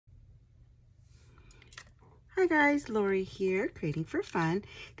Hi guys, Lori here, Creating for Fun.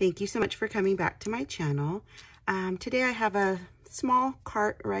 Thank you so much for coming back to my channel. Today I have a small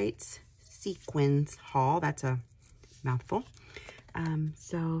Cartwrights Sequins haul. That's a mouthful.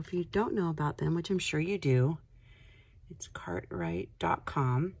 So if you don't know about them, which I'm sure you do, it's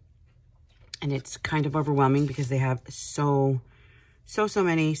Cartwright.com. And it's kind of overwhelming because they have so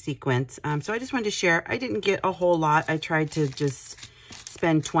many sequins. So I just wanted to share. I didn't get a whole lot. I tried to just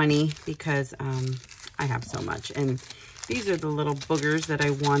spend 20 because I have so much. And these are the little boogers that I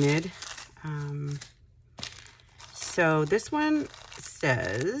wanted. So this one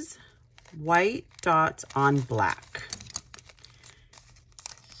says white dots on black.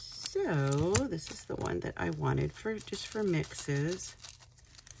 So this is the one that I wanted for just for mixes.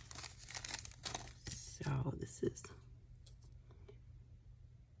 So this is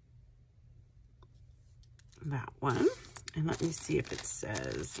that one. And let me see if it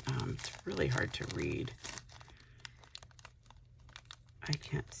says, it's really hard to read. I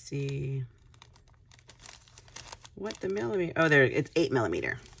can't see what the millimeter, oh there, it's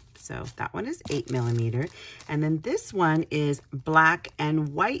 8mm. So that one is 8mm. And then this one is black and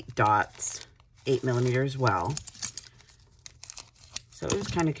white dots, 8mm as well. So it was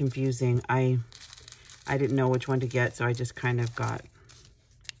kind of confusing. I didn't know which one to get, so I just kind of got,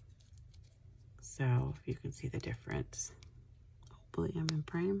 so if you can see the difference. Hopefully I'm in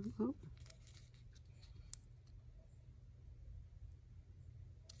frame. Ooh.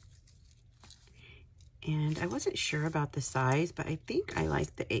 And I wasn't sure about the size, but I think I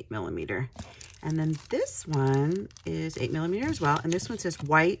like the 8mm. And then this one is 8mm as well. And this one says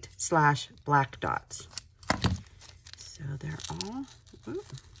white/black dots. So they're all,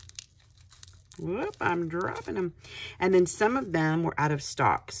 whoop, I'm dropping them. And then some of them were out of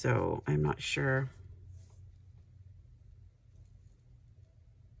stock, so I'm not sure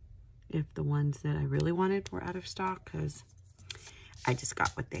if the ones that I really wanted were out of stock, because I just got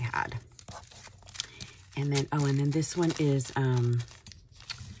what they had. And then, oh, and then this one is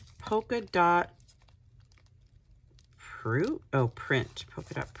polka dot print,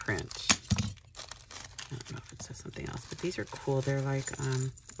 polka dot print. I don't know if it says something else, but these are cool. They're like,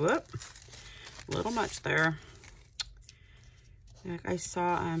 whoop, a little much there. Like I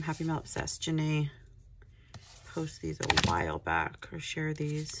saw Happy Mail Obsessed, Janae post these a while back or share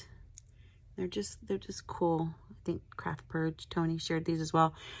these. They're just cool. I think Craft Purge, Tony shared these as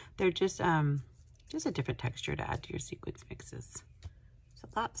well. They're just a different texture to add to your sequins mixes. So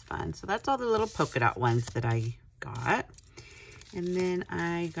that's fun. So that's all the little polka dot ones that I got. And then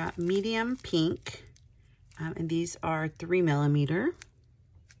I got medium pink. And these are 3mm.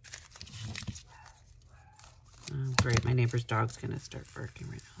 Oh, great. My neighbor's dog's going to start barking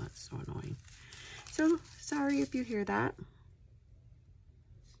right now. That's so annoying. So sorry if you hear that.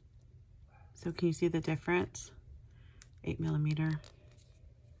 So can you see the difference? 8mm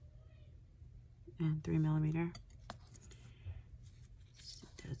and 3mm.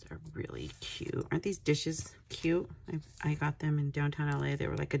 Those are really cute. Aren't these dishes cute? I got them in downtown LA. They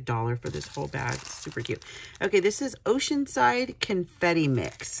were like $1 for this whole bag. Super cute. Okay, this is Oceanside Confetti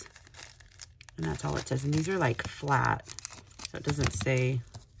Mix. And that's all it says. And these are like flat. So it doesn't say,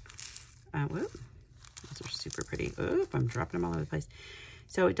 whoop. Those are super pretty. Oop, I'm dropping them all over the place.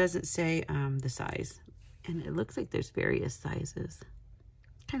 So it doesn't say the size. And it looks like there's various sizes.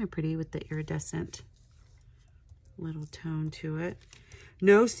 Kind of pretty with the iridescent little tone to it.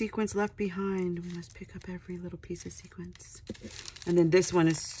 No sequins left behind. We must pick up every little piece of sequins. And then this one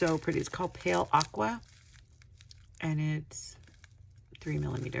is so pretty. It's called Pale Aqua. And it's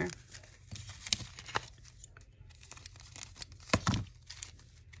 3mm.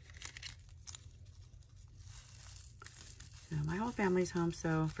 My whole family's home,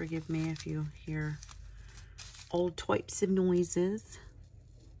 so forgive me if you hear old types of noises.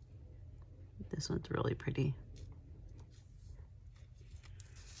 This one's really pretty.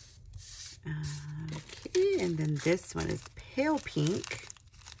 Okay, and then this one is pale pink,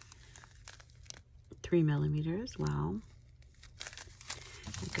 3mm as well.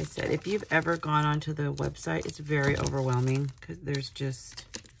 Like I said, if you've ever gone onto the website, it's very overwhelming because there's just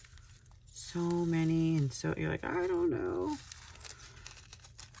so many, and so you're like, I don't know.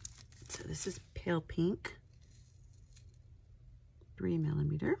 So this is pale pink,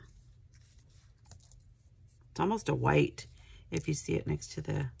 3mm. It's almost a white if you see it next to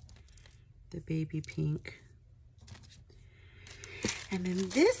the baby pink. And then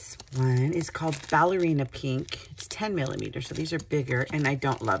this one is called Ballerina Pink. It's 10mm, so these are bigger, and I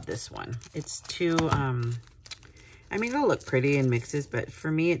don't love this one. It's too, I mean, it'll look pretty in mixes, but for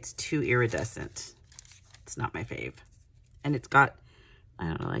me, it's too iridescent. It's not my fave. And it's got, I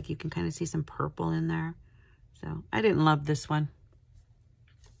don't know, like you can kind of see some purple in there. So I didn't love this one,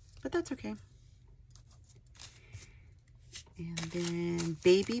 but that's okay. And then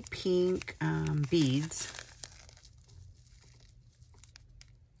baby pink beads.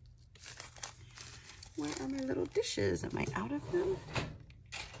 Where are my little dishes? Am I out of them?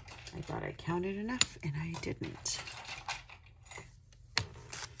 I thought I counted enough and I didn't.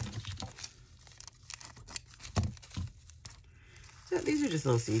 So these are just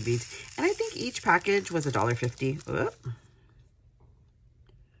little seed beads. And I think each package was $1.50. Oh.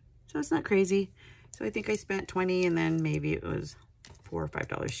 So it's not crazy. So I think I spent $20 and then maybe it was $4 or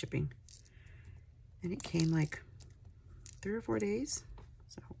 $5 shipping. And it came like 3 or 4 days.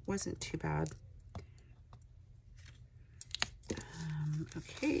 So it wasn't too bad.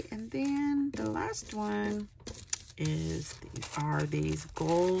 Okay, and then the last one is these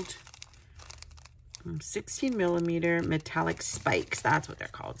gold 16 millimeter metallic spikes. That's what they're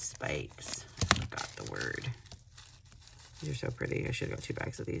called, spikes. I forgot the word. These are so pretty. I should have got 2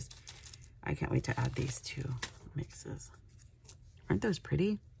 bags of these. I can't wait to add these 2 mixes. Aren't those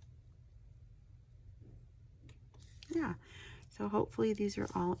pretty? Yeah. So hopefully these are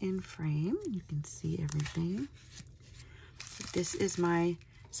all in frame. You can see everything. This is my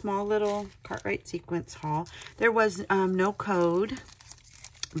small little Cartwright sequence haul. There was no code,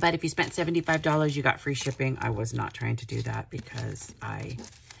 but if you spent $75, you got free shipping. I was not trying to do that because I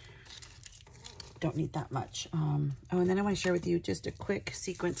don't need that much. Oh, and then I want to share with you just a quick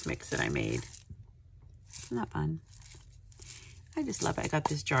sequence mix that I made. Isn't that fun? I just love it. I got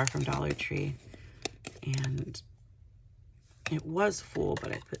this jar from Dollar Tree, and it was full,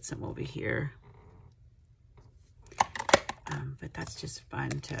 but I put some over here. But that's just fun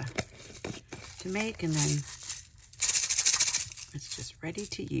to make, and then it's just ready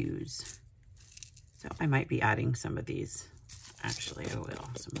to use. So I might be adding some of these. Actually, I will.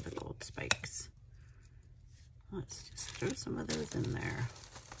 Some of the gold spikes. Let's just throw some of those in there.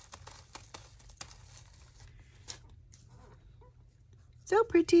 So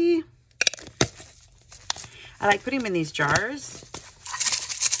pretty. I like putting them in these jars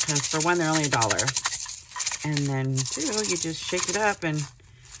because for one, they're only $1. And then two, you just shake it up and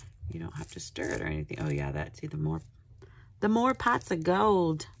you don't have to stir it or anything. Oh yeah, see, the more pots of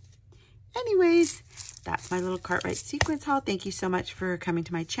gold. Anyways, that's my little Cartwright sequence haul. Thank you so much for coming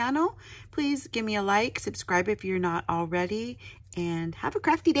to my channel. Please give me a like, subscribe if you're not already, and have a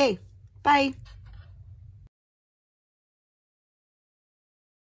crafty day. Bye.